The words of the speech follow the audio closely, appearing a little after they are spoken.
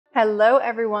Hello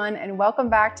everyone and welcome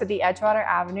back to the Edgewater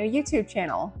Avenue YouTube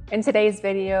channel. In today's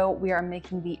video, we are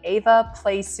making the Ava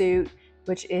Playsuit,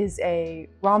 which is a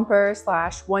romper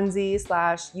slash onesie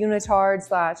slash unitard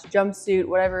slash jumpsuit,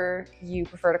 whatever you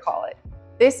prefer to call it.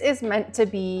 This is meant to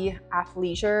be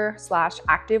athleisure slash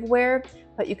activewear,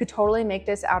 but you could totally make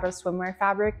this out of swimwear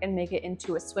fabric and make it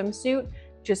into a swimsuit.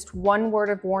 Just one word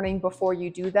of warning before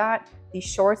you do that. These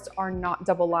shorts are not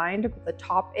double lined, but the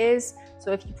top is.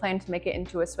 So if you plan to make it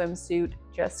into a swimsuit,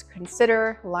 just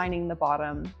consider lining the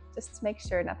bottom just to make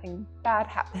sure nothing bad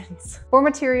happens. For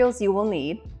materials you will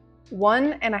need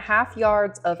 1.5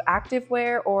 yards of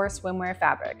activewear or swimwear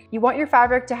fabric. You want your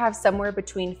fabric to have somewhere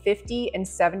between 50 and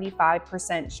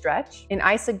 75% stretch, and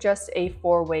I suggest a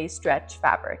 4-way stretch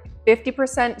fabric.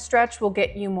 50% stretch will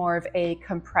get you more of a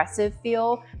compressive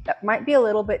feel that might be a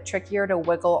little bit trickier to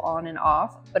wiggle on and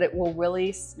off, but it will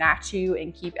really snatch you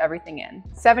and keep everything in.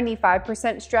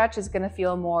 75% stretch is gonna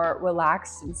feel more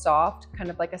relaxed and soft, kind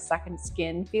of like a second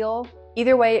skin feel.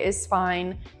 Either way is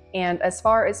fine. And as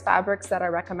far as fabrics that I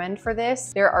recommend for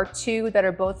this, there are 2 that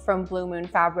are both from Blue Moon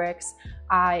Fabrics.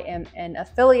 I am an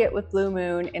affiliate with Blue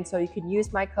Moon, and so you can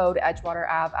use my code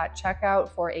EdgewaterAv at checkout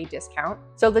for a discount.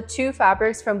 So the 2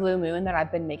 fabrics from Blue Moon that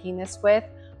I've been making this with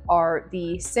are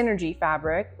the Synergy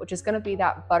fabric, which is gonna be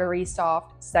that buttery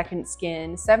soft second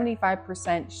skin,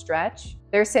 75% stretch.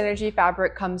 Their Synergy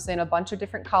fabric comes in a bunch of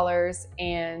different colors,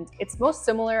 and it's most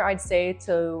similar, I'd say,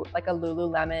 to like a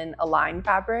Lululemon Align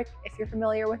fabric, if you're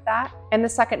familiar with that. And the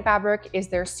second fabric is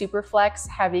their Superflex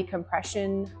Heavy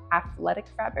Compression Athletic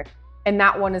fabric. And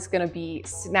that one is gonna be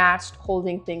snatched,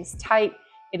 holding things tight.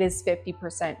 It is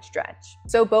 50% stretch.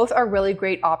 So both are really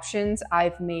great options.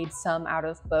 I've made some out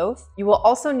of both. You will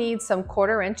also need some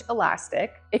 1/4-inch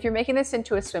elastic. If you're making this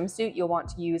into a swimsuit, you'll want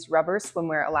to use rubber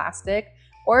swimwear elastic,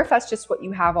 or if that's just what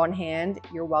you have on hand,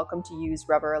 you're welcome to use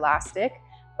rubber elastic.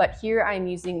 But here I'm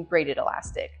using braided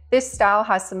elastic. This style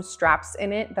has some straps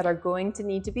in it that are going to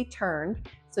need to be turned,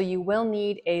 so you will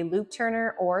need a loop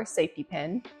turner or safety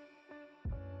pin.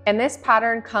 And this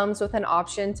pattern comes with an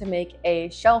option to make a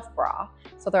shelf bra.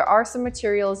 So there are some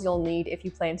materials you'll need if you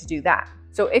plan to do that.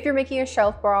 So if you're making a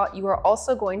shelf bra, you are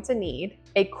also going to need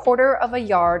a 1/4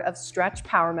 yard of stretch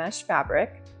power mesh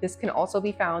fabric. This can also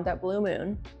be found at Blue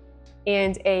Moon.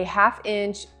 And a 1/2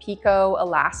 inch picot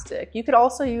elastic. You could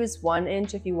also use 1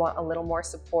 inch if you want a little more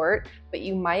support, but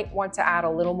you might want to add a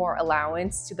little more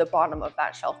allowance to the bottom of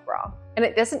that shelf bra. And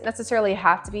it doesn't necessarily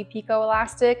have to be picot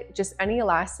elastic, just any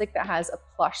elastic that has a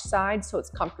plush side so it's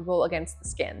comfortable against the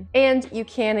skin. And you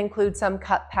can include some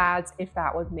cut pads if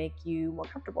that would make you more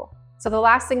comfortable. So the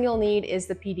last thing you'll need is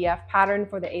the PDF pattern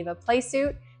for the Ava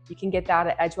Playsuit. You can get that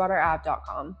at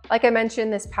edgewaterav.com. Like I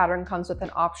mentioned, this pattern comes with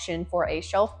an option for a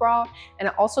shelf bra, and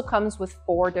it also comes with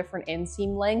 4 different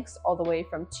inseam lengths, all the way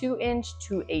from 2 inch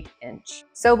to 8 inch.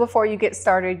 So before you get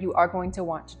started, you are going to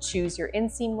want to choose your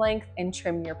inseam length and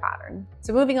trim your pattern.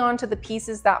 So moving on to the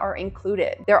pieces that are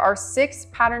included. There are 6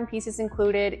 pattern pieces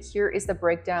included. Here is the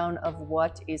breakdown of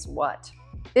what is what.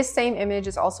 This same image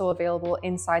is also available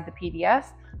inside the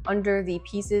PDF under the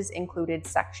pieces included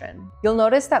section. You'll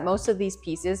notice that most of these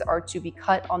pieces are to be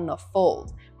cut on the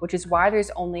fold, which is why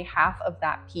there's only 1/2 of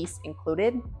that piece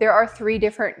included. There are 3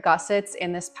 different gussets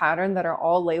in this pattern that are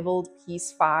all labeled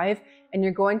piece 5, and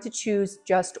you're going to choose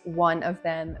just one of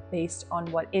them based on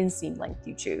what inseam length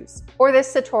you choose. For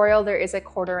this tutorial, there is a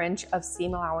 1/4 inch of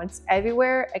seam allowance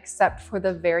everywhere except for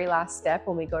the very last step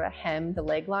when we go to hem the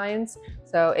leg lines.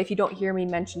 So if you don't hear me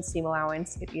mention seam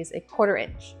allowance, it is a 1/4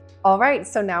 inch. All right,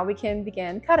 so now we can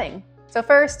begin cutting. So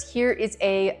first, here is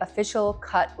a official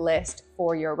cut list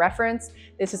for your reference.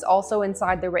 This is also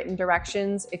inside the written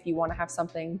directions if you want to have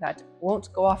something that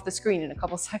won't go off the screen in a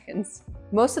couple seconds.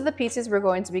 Most of the pieces we're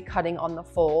going to be cutting on the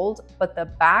fold, but the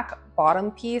back bottom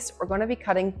piece we're going to be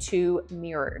cutting to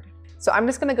mirrored. So I'm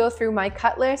just going to go through my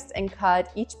cut list and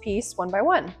cut each piece one by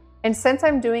one. And since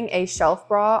I'm doing a shelf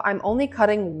bra, I'm only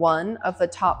cutting 1 of the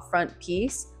top front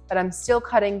piece, but I'm still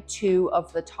cutting 2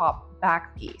 of the top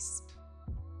back piece.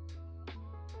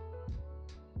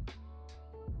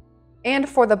 And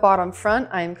for the bottom front,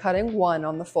 I am cutting 1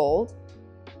 on the fold.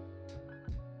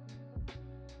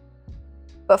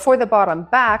 But for the bottom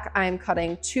back, I am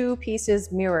cutting 2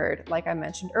 pieces mirrored, like I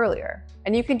mentioned earlier.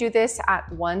 And you can do this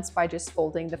at once by just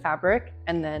folding the fabric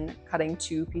and then cutting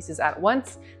 2 pieces at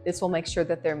once. This will make sure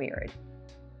that they're mirrored.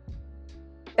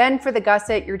 Then for the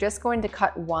gusset, you're just going to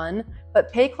cut 1,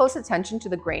 but pay close attention to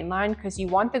the grain line because you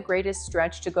want the greatest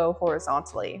stretch to go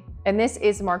horizontally. And this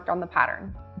is marked on the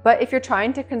pattern. But if you're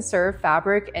trying to conserve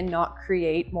fabric and not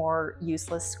create more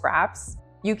useless scraps,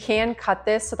 You can cut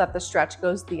this so that the stretch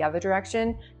goes the other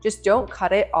direction. Just don't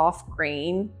cut it off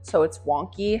grain so it's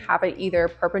wonky. Have it either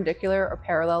perpendicular or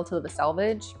parallel to the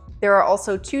selvage. There are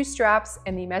also 2 straps,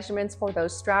 and the measurements for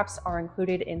those straps are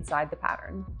included inside the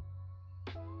pattern.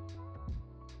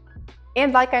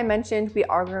 And like I mentioned, we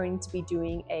are going to be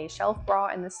doing a shelf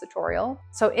bra in this tutorial.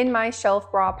 So in my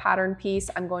shelf bra pattern piece,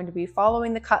 I'm going to be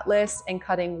following the cut list and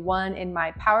cutting 1 in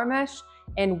my power mesh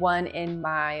and 1 in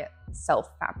my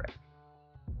self fabric.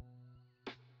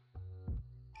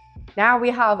 Now we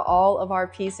have all of our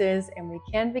pieces and we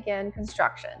can begin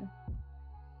construction.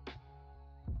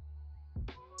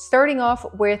 Starting off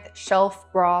with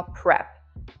shelf bra prep.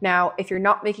 Now, if you're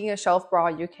not making a shelf bra,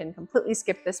 you can completely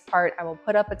skip this part. I will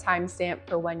put up a timestamp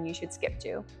for when you should skip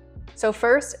to. So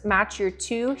first, match your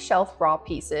 2 shelf bra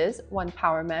pieces, 1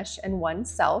 power mesh and 1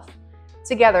 self,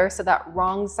 together so that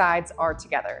wrong sides are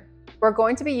together. We're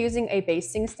going to be using a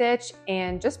basting stitch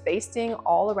and just basting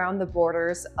all around the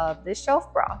borders of this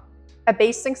shelf bra. A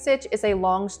basting stitch is a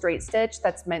long straight stitch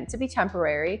that's meant to be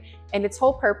temporary, and its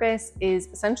whole purpose is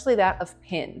essentially that of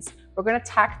pins. We're going to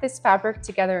tack this fabric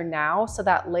together now so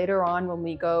that later on when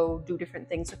we go do different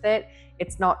things with it,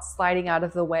 it's not sliding out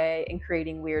of the way and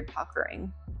creating weird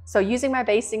puckering. So using my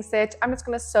basting stitch, I'm just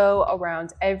going to sew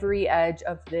around every edge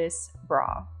of this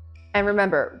bra. And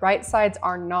remember, right sides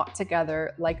are not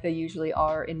together like they usually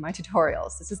are in my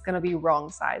tutorials. This is going to be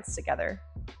wrong sides together.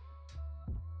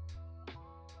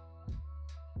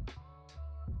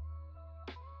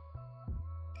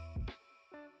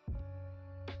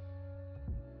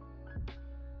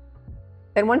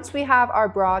 Then once we have our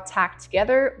bra tacked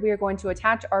together, we are going to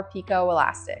attach our picot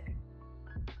elastic.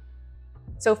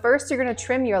 So first you're going to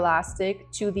trim your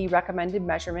elastic to the recommended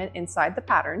measurement inside the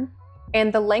pattern.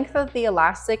 And the length of the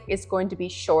elastic is going to be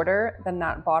shorter than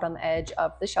that bottom edge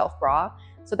of the shelf bra.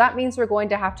 So that means we're going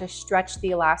to have to stretch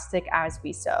the elastic as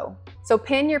we sew. So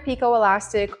pin your picot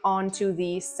elastic onto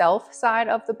the self side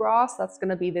of the bra. So that's going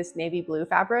to be this navy blue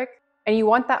fabric. And you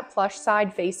want that plush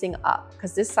side facing up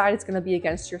because this side is going to be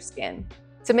against your skin.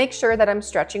 To make sure that I'm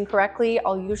stretching correctly,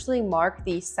 I'll usually mark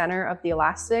the center of the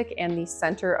elastic and the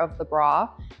center of the bra,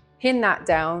 pin that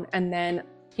down, and then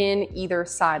pin either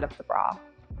side of the bra.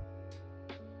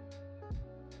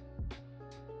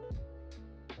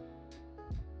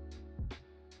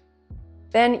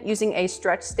 Then, using a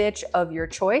stretch stitch of your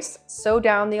choice, sew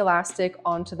down the elastic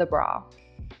onto the bra.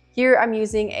 Here I'm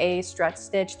using a stretch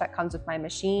stitch that comes with my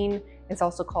machine. It's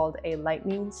also called a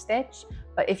lightning stitch,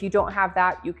 but if you don't have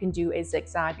that, you can do a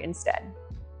zigzag instead.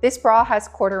 This bra has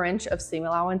 1/4 inch of seam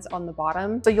allowance on the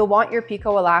bottom, so you'll want your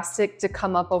picot elastic to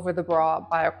come up over the bra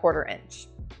by 1/4 inch.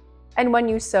 And when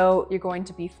you sew, you're going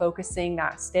to be focusing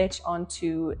that stitch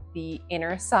onto the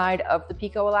inner side of the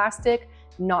picot elastic,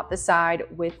 not the side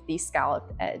with the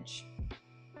scalloped edge.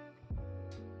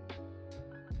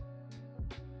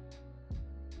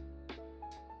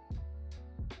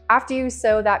 After you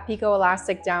sew that picot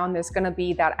elastic down, there's going to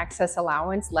be that excess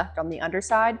allowance left on the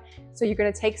underside. So you're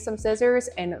going to take some scissors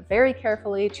and very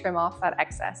carefully trim off that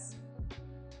excess.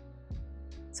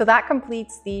 So that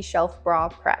completes the shelf bra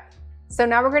prep. So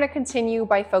now we're going to continue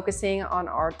by focusing on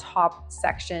our top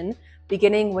section,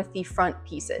 beginning with the front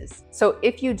pieces. So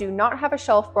if you do not have a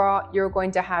shelf bra, you're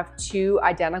going to have 2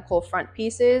 identical front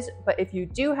pieces. But if you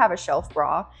do have a shelf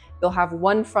bra, you'll have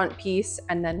 1 front piece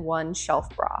and then 1 shelf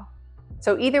bra.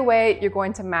 So either way, you're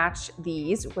going to match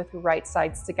these with right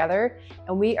sides together,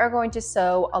 and we are going to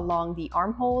sew along the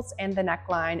armholes and the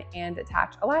neckline and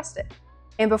attach elastic.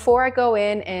 And before I go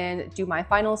in and do my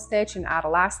final stitch and add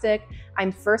elastic,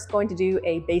 I'm first going to do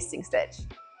a basting stitch.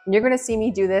 And you're going to see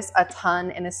me do this a ton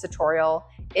in this tutorial.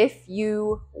 If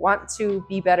you want to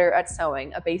be better at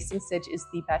sewing, a basting stitch is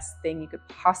the best thing you could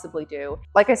possibly do.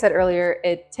 Like I said earlier,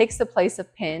 it takes the place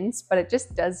of pins, but it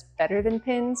just does better than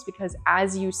pins because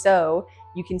as you sew,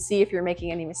 you can see if you're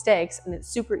making any mistakes, and it's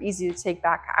super easy to take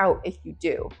back out if you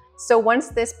do. So once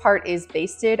this part is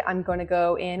basted, I'm going to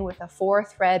go in with a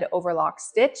 4-thread overlock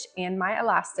stitch and my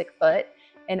elastic foot,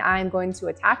 and I'm going to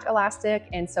attach elastic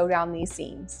and sew down these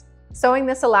seams. Sewing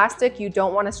this elastic, you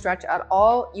don't want to stretch at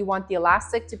all. You want the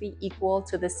elastic to be equal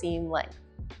to the seam length.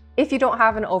 If you don't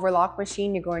have an overlock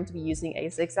machine, you're going to be using a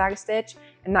zigzag stitch,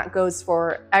 and that goes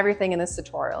for everything in this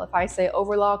tutorial. If I say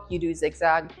overlock, you do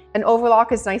zigzag. An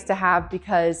overlock is nice to have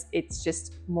because it's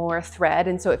just more thread,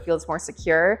 and so it feels more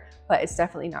secure, but it's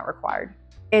definitely not required.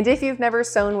 And if you've never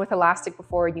sewn with elastic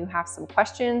before and you have some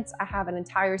questions, I have an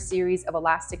entire series of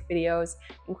elastic videos,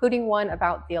 including one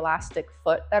about the elastic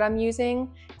foot that I'm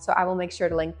using. So I will make sure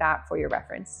to link that for your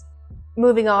reference.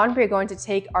 Moving on, we're going to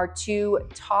take our two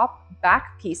top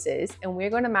back pieces and we're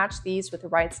going to match these with the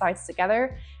right sides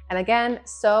together. And again,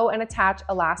 sew and attach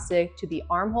elastic to the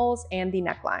armholes and the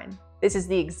neckline. This is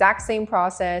the exact same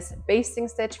process, basting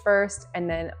stitch first and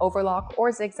then overlock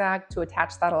or zigzag to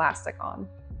attach that elastic on.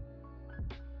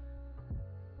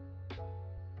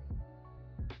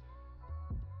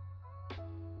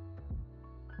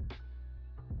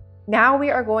 Now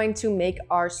we are going to make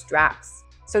our straps.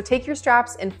 So take your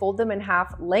straps and fold them in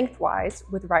half lengthwise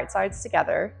with right sides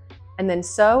together, and then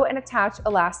sew and attach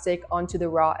elastic onto the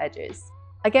raw edges.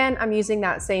 Again, I'm using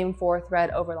that same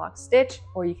 4-thread overlock stitch,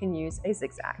 or you can use a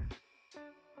zigzag.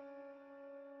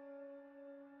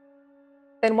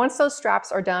 Then once those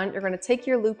straps are done, you're going to take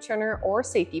your loop turner or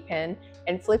safety pin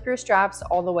and flip your straps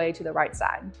all the way to the right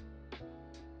side.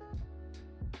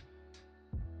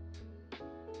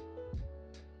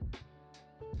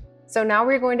 So now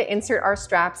we're going to insert our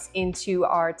straps into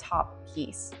our top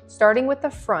piece. Starting with the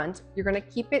front, you're going to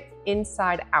keep it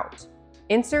inside out.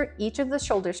 Insert each of the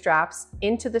shoulder straps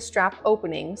into the strap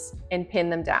openings and pin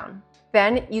them down.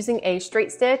 Then, using a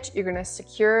straight stitch, you're going to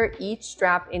secure each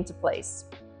strap into place.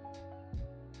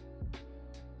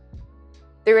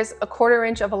 There is a 1/4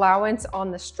 inch of allowance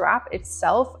on the strap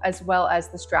itself as well as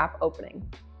the strap opening.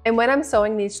 And when I'm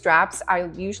sewing these straps, I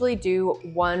usually do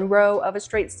 1 row of a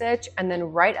straight stitch and then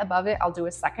right above it, I'll do a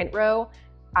 2nd row.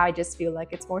 I just feel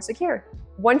like it's more secure.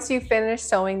 Once you finish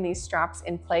sewing these straps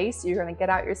in place, you're gonna get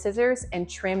out your scissors and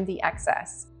trim the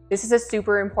excess. This is a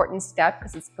super important step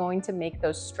because it's going to make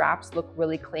those straps look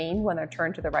really clean when they're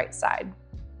turned to the right side.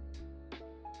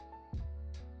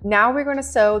 Now we're gonna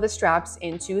sew the straps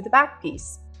into the back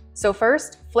piece. So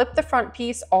first, flip the front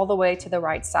piece all the way to the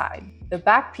right side. The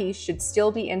back piece should still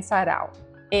be inside out.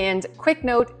 And quick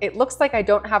note, it looks like I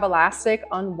don't have elastic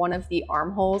on one of the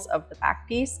armholes of the back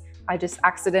piece. I just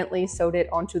accidentally sewed it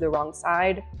onto the wrong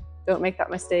side. Don't make that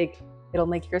mistake. It'll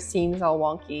make your seams all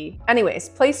wonky. Anyways,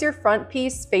 place your front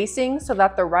piece facing so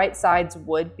that the right sides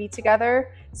would be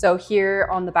together. So here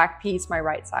on the back piece, my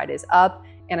right side is up,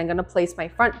 and I'm gonna place my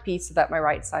front piece so that my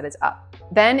right side is up.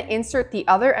 Then insert the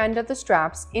other end of the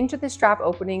straps into the strap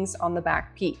openings on the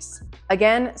back piece.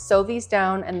 Again, sew these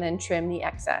down and then trim the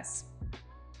excess.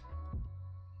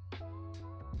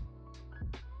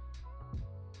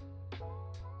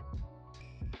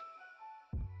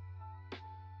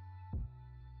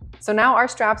 So now our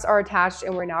straps are attached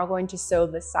and we're now going to sew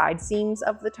the side seams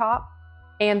of the top.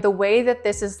 And the way that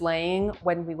this is laying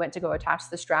when we went to go attach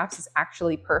the straps is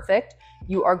actually perfect.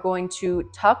 You are going to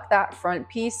tuck that front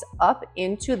piece up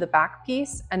into the back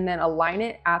piece and then align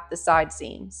it at the side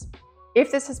seams.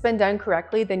 If this has been done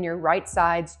correctly, then your right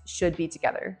sides should be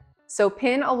together. So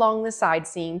pin along the side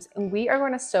seams and we are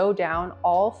going to sew down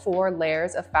all 4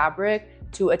 layers of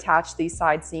fabric to attach these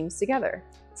side seams together.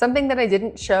 Something that I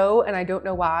didn't show, and I don't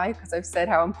know why, because I've said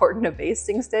how important a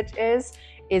basting stitch is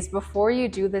before you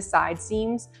do the side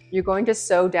seams, you're going to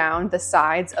sew down the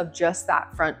sides of just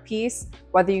that front piece.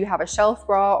 Whether you have a shelf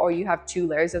bra or you have 2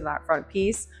 layers of that front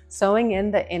piece, sewing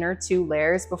in the inner 2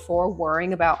 layers before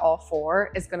worrying about all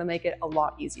 4 is gonna make it a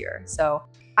lot easier. So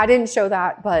I didn't show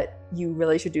that, but you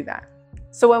really should do that.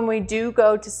 So when we do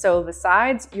go to sew the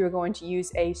sides, you're going to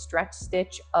use a stretch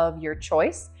stitch of your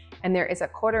choice, and there is a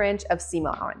 1/4 inch of seam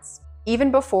allowance.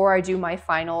 Even before I do my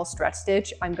final stretch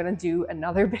stitch, I'm gonna do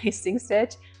another basting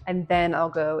stitch, and then I'll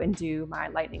go and do my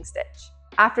lightning stitch.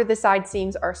 After the side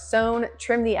seams are sewn,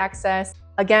 trim the excess.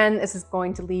 Again, this is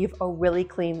going to leave a really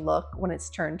clean look when it's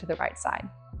turned to the right side.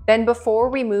 Then before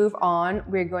we move on,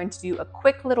 we're going to do a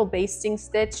quick little basting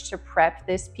stitch to prep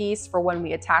this piece for when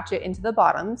we attach it into the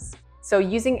bottoms. So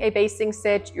using a basting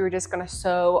stitch, you're just gonna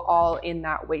sew all in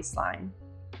that waistline.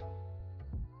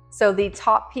 So the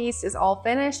top piece is all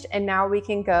finished and now we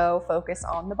can go focus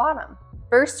on the bottom.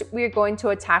 First, we're going to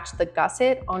attach the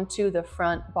gusset onto the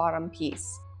front bottom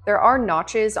piece. There are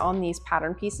notches on these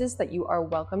pattern pieces that you are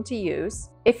welcome to use.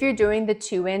 If you're doing the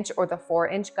 2-inch or the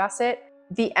 4-inch gusset,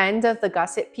 the end of the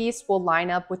gusset piece will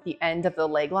line up with the end of the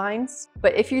leg lines.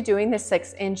 But if you're doing the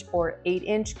 6-inch or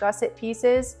 8-inch gusset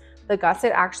pieces, the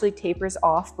gusset actually tapers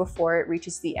off before it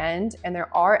reaches the end, and there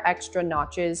are extra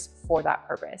notches for that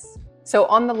purpose. So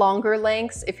on the longer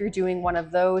lengths, if you're doing one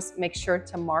of those, make sure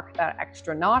to mark that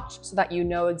extra notch so that you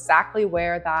know exactly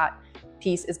where that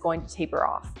piece is going to taper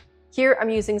off. Here I'm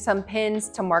using some pins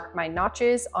to mark my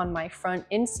notches on my front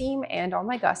inseam and on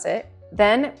my gusset.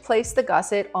 Then place the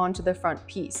gusset onto the front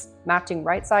piece, matching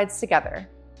right sides together.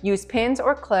 Use pins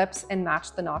or clips and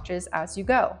match the notches as you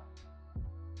go.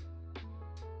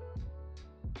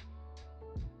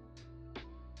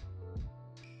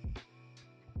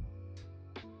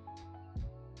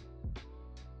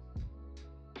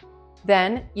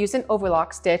 Then use an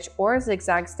overlock stitch or a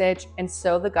zigzag stitch and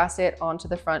sew the gusset onto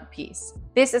the front piece.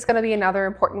 This is going to be another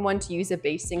important one to use a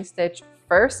basting stitch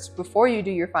first before you do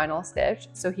your final stitch.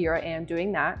 So here I am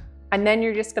doing that. And then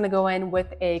you're just going to go in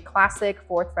with a classic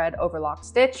 4-thread overlock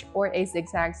stitch or a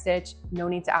zigzag stitch. No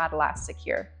need to add elastic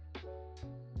here.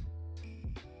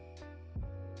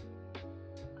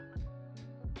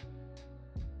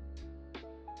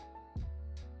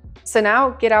 So now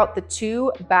get out the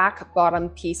 2 back bottom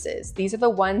pieces. These are the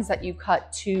ones that you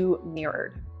cut to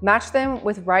mirrored. Match them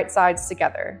with right sides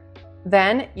together.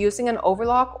 Then, using an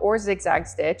overlock or zigzag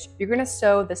stitch, you're going to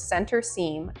sew the center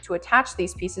seam to attach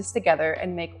these pieces together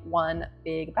and make one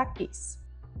big back piece.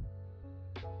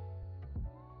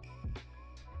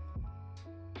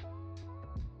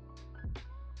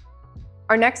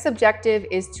 Our next objective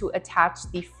is to attach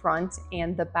the front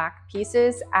and the back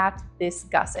pieces at this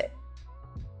gusset.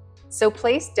 So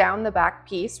place down the back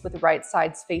piece with right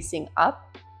sides facing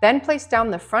up, then place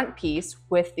down the front piece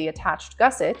with the attached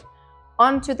gusset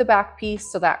onto the back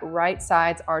piece so that right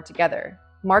sides are together.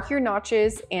 Mark your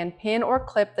notches and pin or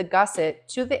clip the gusset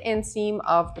to the inseam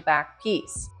of the back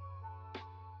piece.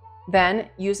 Then,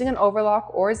 using an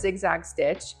overlock or zigzag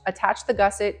stitch, attach the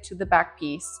gusset to the back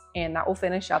piece, and that will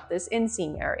finish up this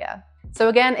inseam area. So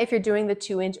again, if you're doing the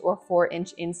 2-inch or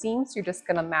 4-inch inseams, you're just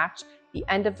gonna match the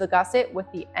end of the gusset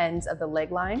with the ends of the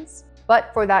leg lines.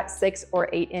 But for that 6 or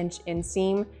 8-inch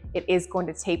inseam, it is going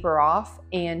to taper off.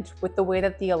 And with the way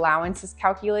that the allowance is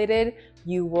calculated,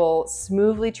 you will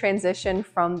smoothly transition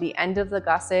from the end of the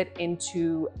gusset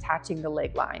into attaching the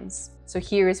leg lines. So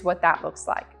here's what that looks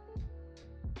like.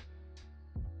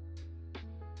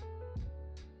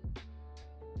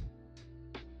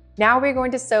 Now we're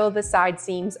going to sew the side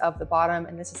seams of the bottom,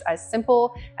 and this is as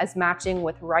simple as matching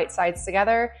with right sides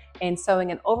together and sewing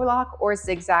an overlock or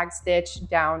zigzag stitch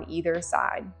down either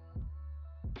side.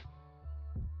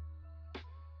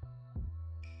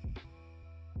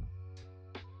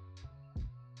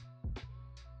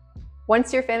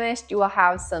 Once you're finished, you will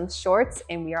have some shorts,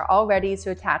 and we are all ready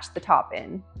to attach the top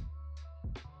in.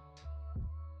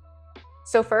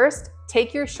 So first,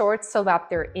 take your shorts so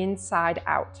that they're inside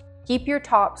out. Keep your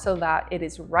top so that it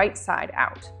is right side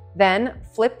out. Then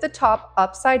flip the top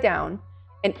upside down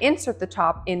and insert the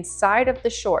top inside of the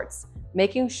shorts,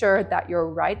 making sure that your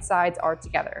right sides are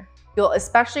together. You'll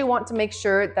especially want to make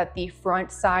sure that the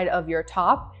front side of your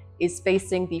top is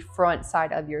facing the front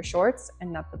side of your shorts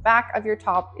and that the back of your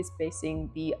top is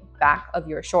facing the back of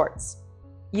your shorts.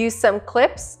 Use some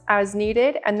clips as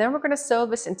needed, and then we're going to sew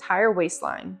this entire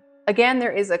waistline. Again,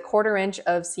 there is a 1/4 inch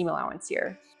of seam allowance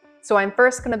here. So I'm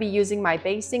first going to be using my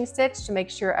basting stitch to make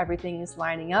sure everything is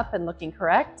lining up and looking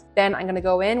correct. Then I'm going to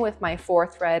go in with my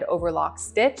 4-thread overlock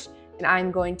stitch, and I'm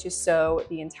going to sew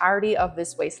the entirety of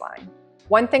this waistline.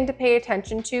 One thing to pay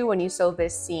attention to when you sew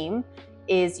this seam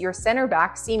is your center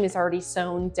back seam is already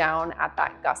sewn down at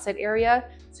that gusset area.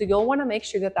 So you'll want to make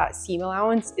sure that that seam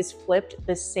allowance is flipped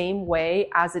the same way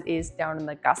as it is down in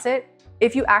the gusset.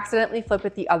 If you accidentally flip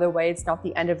it the other way, it's not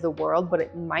the end of the world, but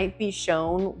it might be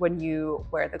shown when you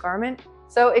wear the garment.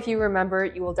 So if you remember,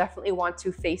 you will definitely want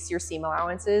to face your seam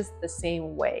allowances the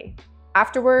same way.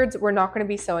 Afterwards, we're not going to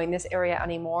be sewing this area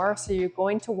anymore, so you're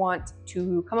going to want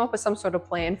to come up with some sort of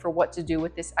plan for what to do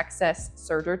with this excess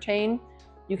serger chain.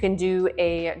 You can do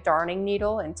a darning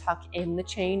needle and tuck in the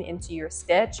chain into your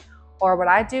stitch, or what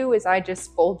I do is I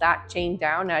just fold that chain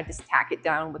down and I just tack it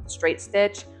down with a straight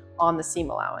stitch on the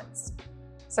seam allowance.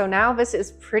 So now this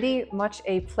is pretty much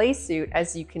a play suit,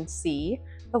 as you can see.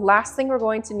 The last thing we're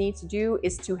going to need to do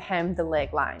is to hem the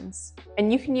leg lines.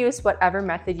 And you can use whatever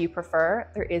method you prefer.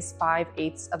 There is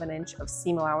 5/8 of an inch of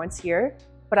seam allowance here.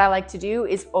 What I like to do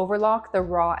is overlock the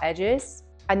raw edges,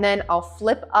 and then I'll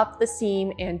flip up the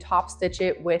seam and top stitch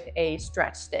it with a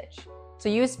stretch stitch. So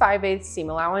use 5/8 seam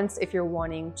allowance if you're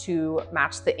wanting to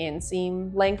match the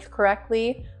inseam length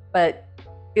correctly, but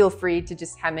feel free to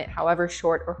just hem it however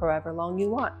short or however long you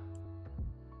want.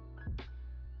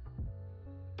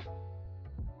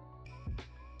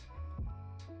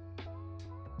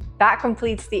 That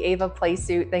completes the Ava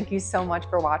playsuit. Thank you so much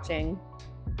for watching.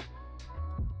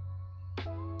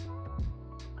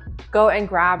 Go and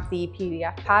grab the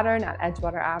PDF pattern at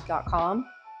edgewaterav.com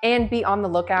and be on the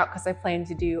lookout because I plan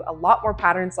to do a lot more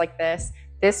patterns like this.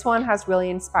 This one has really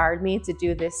inspired me to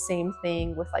do this same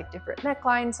thing with like different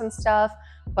necklines and stuff,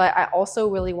 but I also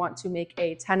really want to make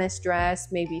a tennis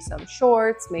dress, maybe some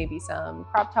shorts, maybe some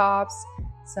crop tops.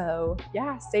 So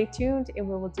yeah, stay tuned and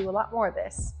we will do a lot more of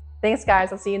this. Thanks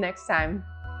guys, I'll see you next time.